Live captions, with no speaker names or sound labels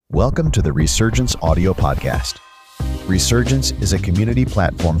Welcome to the Resurgence Audio Podcast. Resurgence is a community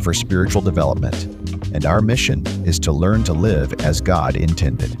platform for spiritual development, and our mission is to learn to live as God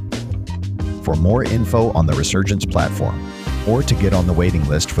intended. For more info on the Resurgence platform, or to get on the waiting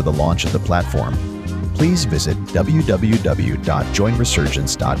list for the launch of the platform, please visit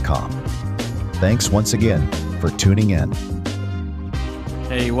www.joinresurgence.com. Thanks once again for tuning in.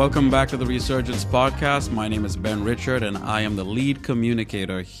 Hey, welcome back to the Resurgence Podcast. My name is Ben Richard, and I am the lead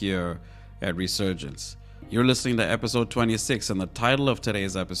communicator here at Resurgence. You're listening to episode 26, and the title of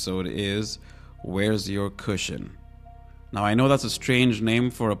today's episode is, Where's Your Cushion? Now, I know that's a strange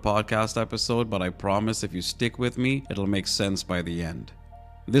name for a podcast episode, but I promise if you stick with me, it'll make sense by the end.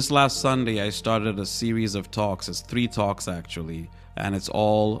 This last Sunday, I started a series of talks. It's 3 talks, actually, and it's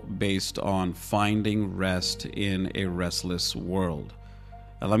all based on finding rest in a restless world.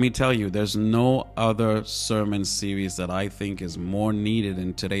 And let me tell you, there's no other sermon series that I think is more needed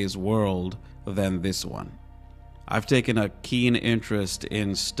in today's world than this one. I've taken a keen interest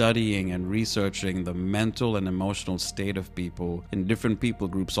in studying and researching the mental and emotional state of people in different people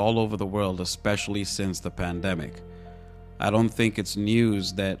groups all over the world, especially since the pandemic. I don't think it's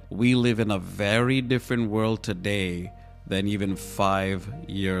news that we live in a very different world today than even 5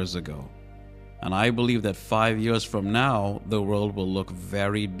 years ago. And I believe that 5 years from now, the world will look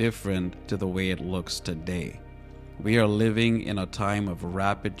very different to the way it looks today. We are living in a time of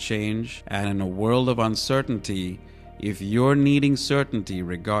rapid change, and in a world of uncertainty. If you're needing certainty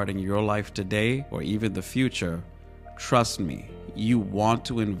regarding your life today or even the future, trust me, you want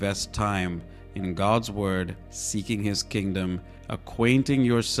to invest time in God's Word, seeking His kingdom, acquainting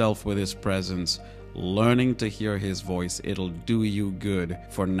yourself with His presence, learning to hear His voice. It'll do you good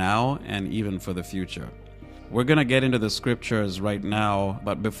for now and even for the future. We're going to get into the scriptures right now,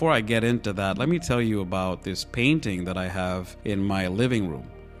 but before I get into that, let me tell you about this painting that I have in my living room.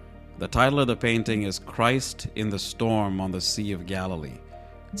 The title of the painting is Christ in the Storm on the Sea of Galilee.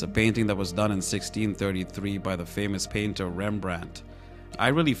 It's a painting that was done in 1633 by the famous painter Rembrandt. I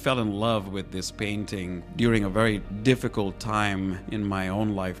really fell in love with this painting during a very difficult time in my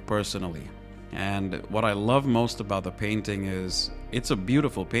own life personally. And what I love most about the painting is it's a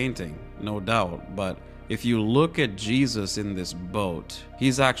beautiful painting, no doubt, but if you look at Jesus in this boat,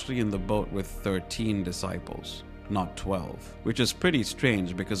 he's actually in the boat with 13 disciples, not 12, which is pretty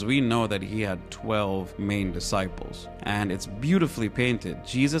strange because we know that he had 12 main disciples. And it's beautifully painted.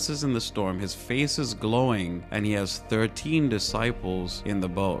 Jesus is in the storm, his face is glowing, and he has 13 disciples in the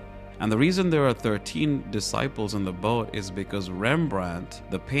boat. And the reason there are 13 disciples in the boat is because Rembrandt,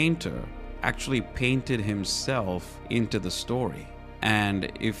 the painter, actually painted himself into the story.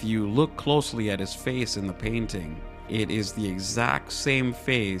 And if you look closely at his face in the painting, it is the exact same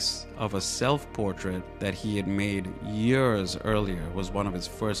face of a self-portrait that he had made years earlier. It was one of his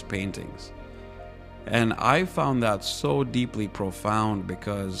first paintings. And I found that so deeply profound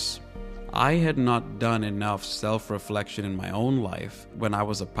because I had not done enough self-reflection in my own life. When I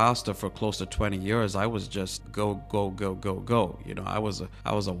was a pastor for close to 20 years, I was just go, go, go, go, go. You know, I was a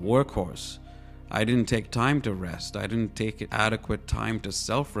workhorse. I didn't take time to rest. I didn't take adequate time to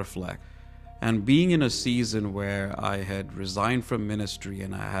self-reflect. And being in a season where I had resigned from ministry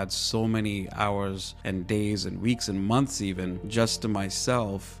and I had so many hours and days and weeks and months even just to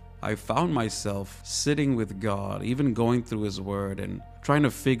myself, I found myself sitting with God, even going through His Word and trying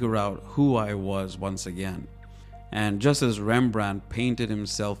to figure out who I was once again. And just as Rembrandt painted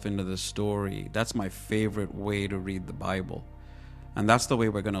himself into the story, that's my favorite way to read the Bible. And that's the way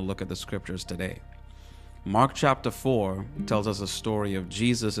we're going to look at the scriptures today. Mark chapter 4 tells us a story of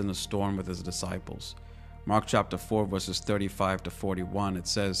Jesus in the storm with His disciples. Mark chapter 4 verses 35 to 41, it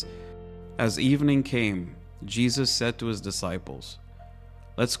says, As evening came, Jesus said to His disciples,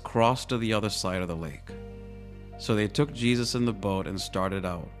 Let's cross to the other side of the lake. So they took Jesus in the boat and started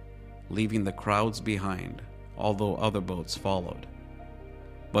out, leaving the crowds behind, although other boats followed.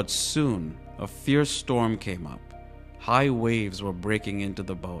 But soon a fierce storm came up. High waves were breaking into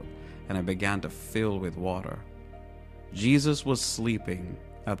the boat, and it began to fill with water. Jesus was sleeping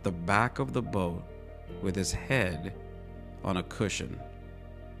at the back of the boat with his head on a cushion.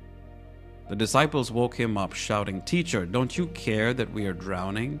 The disciples woke him up, shouting, Teacher, don't you care that we are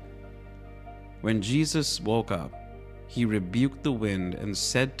drowning? When Jesus woke up, he rebuked the wind and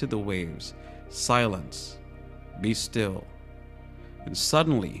said to the waves, Silence, be still. And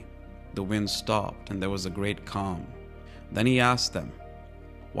suddenly the wind stopped, and there was a great calm. Then he asked them,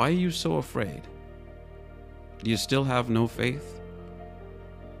 Why are you so afraid? Do you still have no faith?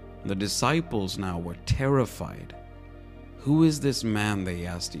 The disciples now were terrified. Who is this man? They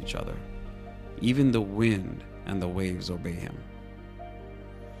asked each other. Even the wind and the waves obey him.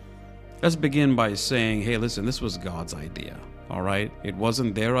 Let's begin by saying, hey, listen, this was God's idea. All right? It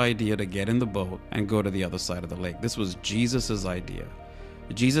wasn't their idea to get in the boat and go to the other side of the lake. This was Jesus's idea.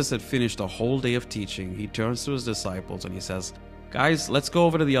 Jesus had finished a whole day of teaching. He turns to his disciples and he says, guys, let's go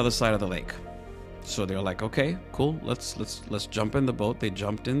over to the other side of the lake. So they're like, okay, cool. Let's jump in the boat. They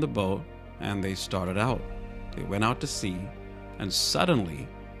jumped in the boat and they started out. They went out to sea, and suddenly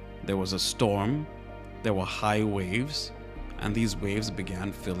there was a storm. There were high waves, and these waves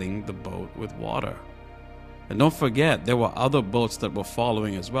began filling the boat with water. And don't forget, there were other boats that were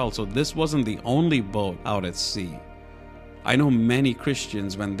following as well. So this wasn't the only boat out at sea. I know many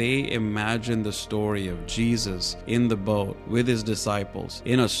Christians, when they imagine the story of Jesus in the boat with his disciples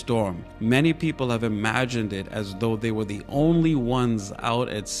in a storm, many people have imagined it as though they were the only ones out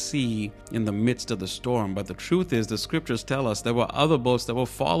at sea in the midst of the storm. But the truth is, the scriptures tell us there were other boats that were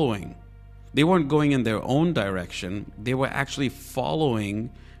following. They weren't going in their own direction. They were actually following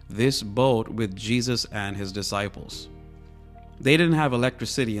this boat with Jesus and his disciples. They didn't have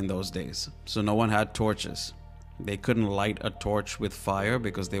electricity in those days, so no one had torches. They couldn't light a torch with fire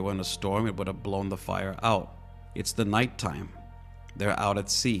because they were in a storm. It would have blown the fire out. It's the nighttime. They're out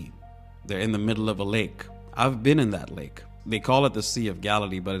at sea. They're in the middle of a lake. I've been in that lake. They call it the Sea of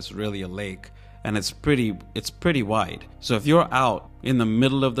Galilee, but it's really a lake, and it's pretty wide. So if you're out in the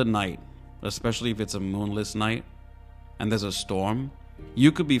middle of the night, especially if it's a moonless night and there's a storm,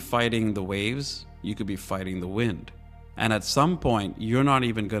 you could be fighting the waves, you could be fighting the wind. And at some point, you're not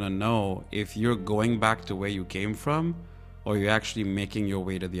even going to know if you're going back to where you came from or you're actually making your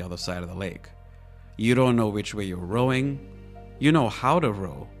way to the other side of the lake. You don't know which way you're rowing. You know how to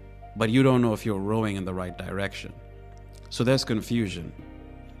row, but you don't know if you're rowing in the right direction. So there's confusion.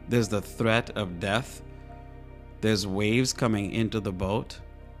 There's the threat of death. There's waves coming into the boat,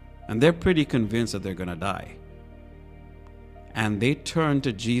 and they're pretty convinced that they're going to die. And they turn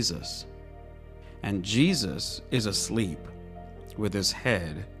to Jesus. And Jesus is asleep with his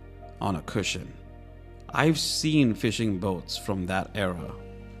head on a cushion. I've seen fishing boats from that era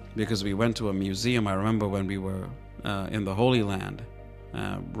because we went to a museum. I remember when we were in the Holy Land,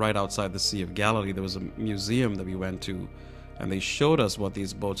 right outside the Sea of Galilee, there was a museum that we went to, and they showed us what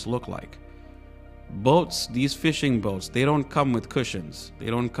these boats look like. Boats, these fishing boats, they don't come with cushions. They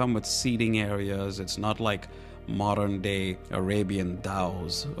don't come with seating areas. It's not like modern day Arabian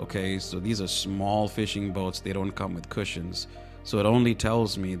dhows, okay? So these are small fishing boats. They don't come with cushions. So it only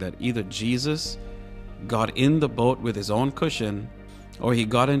tells me that either Jesus got in the boat with his own cushion, or he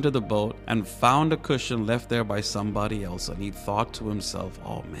got into the boat and found a cushion left there by somebody else, and he thought to himself,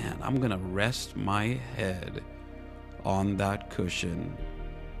 oh man, I'm gonna rest my head on that cushion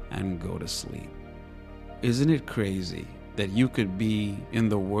and go to sleep. Isn't it crazy that you could be in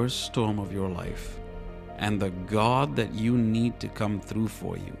the worst storm of your life, and the God that you need to come through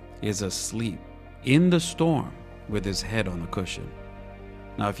for you is asleep in the storm with his head on the cushion?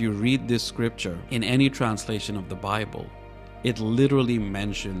 Now, if you read this scripture in any translation of the Bible, it literally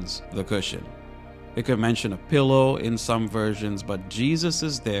mentions the cushion. It could mention a pillow in some versions, but Jesus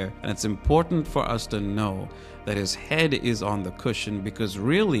is there, and it's important for us to know that his head is on the cushion, because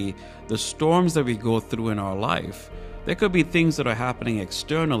really the storms that we go through in our life, there could be things that are happening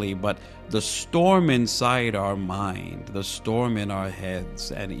externally, but the storm inside our mind, the storm in our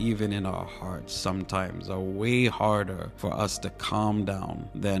heads, and even in our hearts sometimes are way harder for us to calm down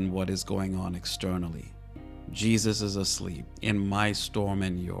than what is going on externally. Jesus is asleep in my storm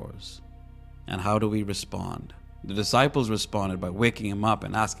and yours. And how do we respond? The disciples responded by waking him up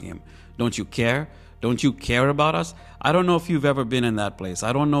and asking him, don't you care? Don't you care about us? I don't know if you've ever been in that place.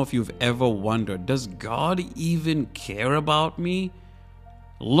 I don't know if you've ever wondered, does God even care about me?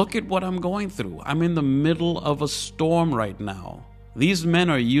 Look at what I'm going through. I'm in the middle of a storm right now. These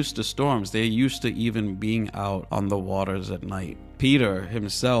men are used to storms. They're used to even being out on the waters at night. Peter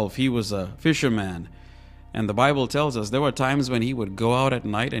himself, he was a fisherman. And the Bible tells us there were times when he would go out at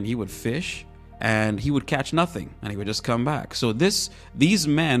night and he would fish, and he would catch nothing, and he would just come back. So these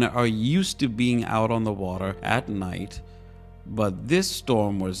men are used to being out on the water at night, but this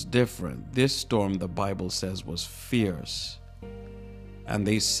storm was different. This storm, the Bible says, was fierce. And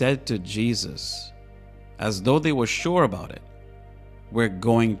they said to Jesus, as though they were sure about it, we're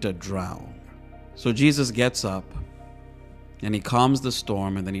going to drown. So Jesus gets up, and he calms the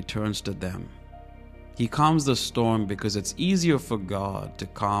storm, and then he turns to them. He calms the storm because it's easier for God to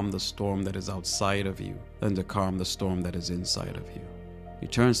calm the storm that is outside of you than to calm the storm that is inside of you. He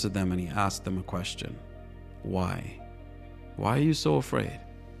turns to them and he asks them a question. Why? Why are you so afraid?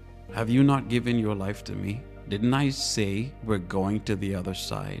 Have you not given your life to me? Didn't I say we're going to the other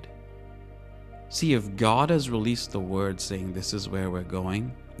side? See, if God has released the word saying this is where we're going,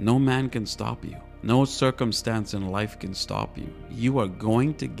 no man can stop you. No circumstance in life can stop you. You are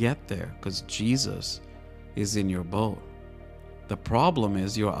going to get there because Jesus is in your boat. The problem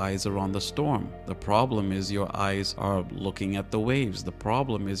is your eyes are on the storm. The problem is your eyes are looking at the waves. The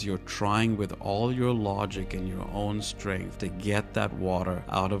problem is you're trying with all your logic and your own strength to get that water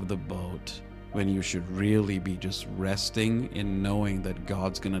out of the boat when you should really be just resting in knowing that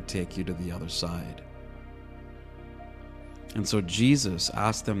God's going to take you to the other side. And so Jesus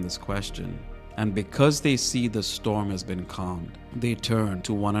asked them this question, and because they see the storm has been calmed, they turn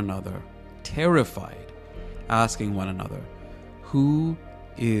to one another, terrified, asking one another, "Who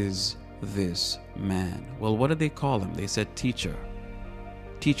is this man?" Well, what did they call him? They said, "Teacher."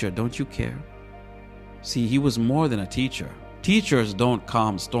 Teacher, don't you care? See, he was more than a teacher. Teachers don't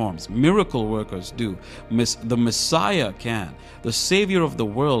calm storms. Miracle workers do. The Messiah can. The Savior of the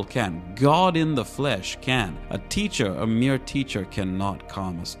world can. God in the flesh can. A teacher, a mere teacher, cannot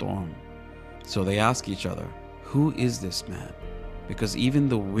calm a storm. So they ask each other, "Who is this man?" Because even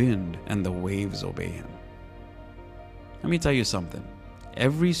the wind and the waves obey him. Let me tell you something.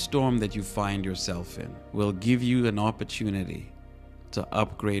 Every storm that you find yourself in will give you an opportunity to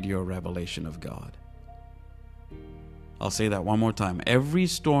upgrade your revelation of God. I'll say that one more time. Every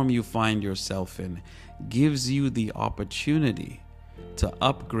storm you find yourself in gives you the opportunity to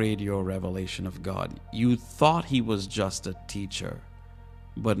upgrade your revelation of God. You thought he was just a teacher,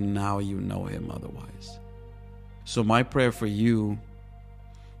 but now you know him otherwise. So my prayer for you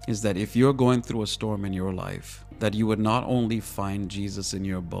is that if you're going through a storm in your life, that you would not only find Jesus in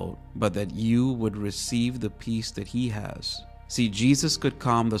your boat, but that you would receive the peace that he has. See, Jesus could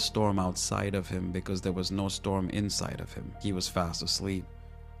calm the storm outside of him because there was no storm inside of him. He was fast asleep.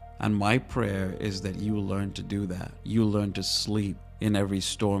 And my prayer is that you learn to do that. You learn to sleep in every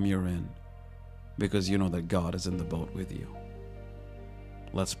storm you're in because you know that God is in the boat with you.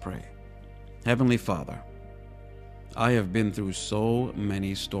 Let's pray. Heavenly Father, I have been through so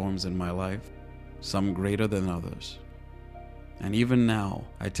many storms in my life, some greater than others. And even now,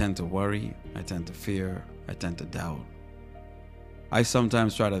 I tend to worry, I tend to fear, I tend to doubt. I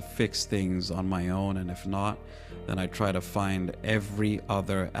sometimes try to fix things on my own, and if not, then I try to find every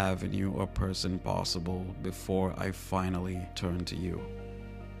other avenue or person possible before I finally turn to you.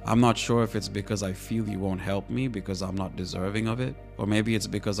 I'm not sure if it's because I feel you won't help me because I'm not deserving of it, or maybe it's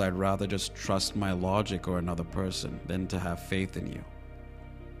because I'd rather just trust my logic or another person than to have faith in you.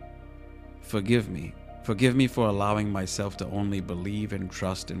 Forgive me. Forgive me for allowing myself to only believe and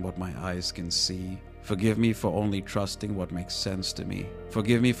trust in what my eyes can see. Forgive me for only trusting what makes sense to me.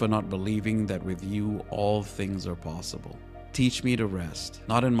 Forgive me for not believing that with you all things are possible. Teach me to rest,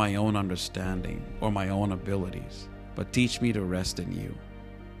 not in my own understanding or my own abilities, but teach me to rest in you.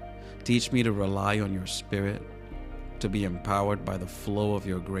 Teach me to rely on your Spirit, to be empowered by the flow of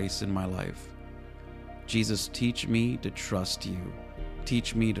your grace in my life. Jesus, teach me to trust you.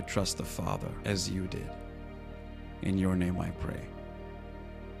 Teach me to trust the Father as you did. In your name I pray.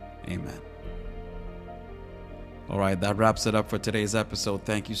 Amen. All right, that wraps it up for today's episode.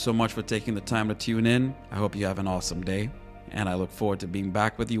 Thank you so much for taking the time to tune in. I hope you have an awesome day, and I look forward to being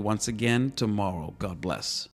back with you once again tomorrow. God bless.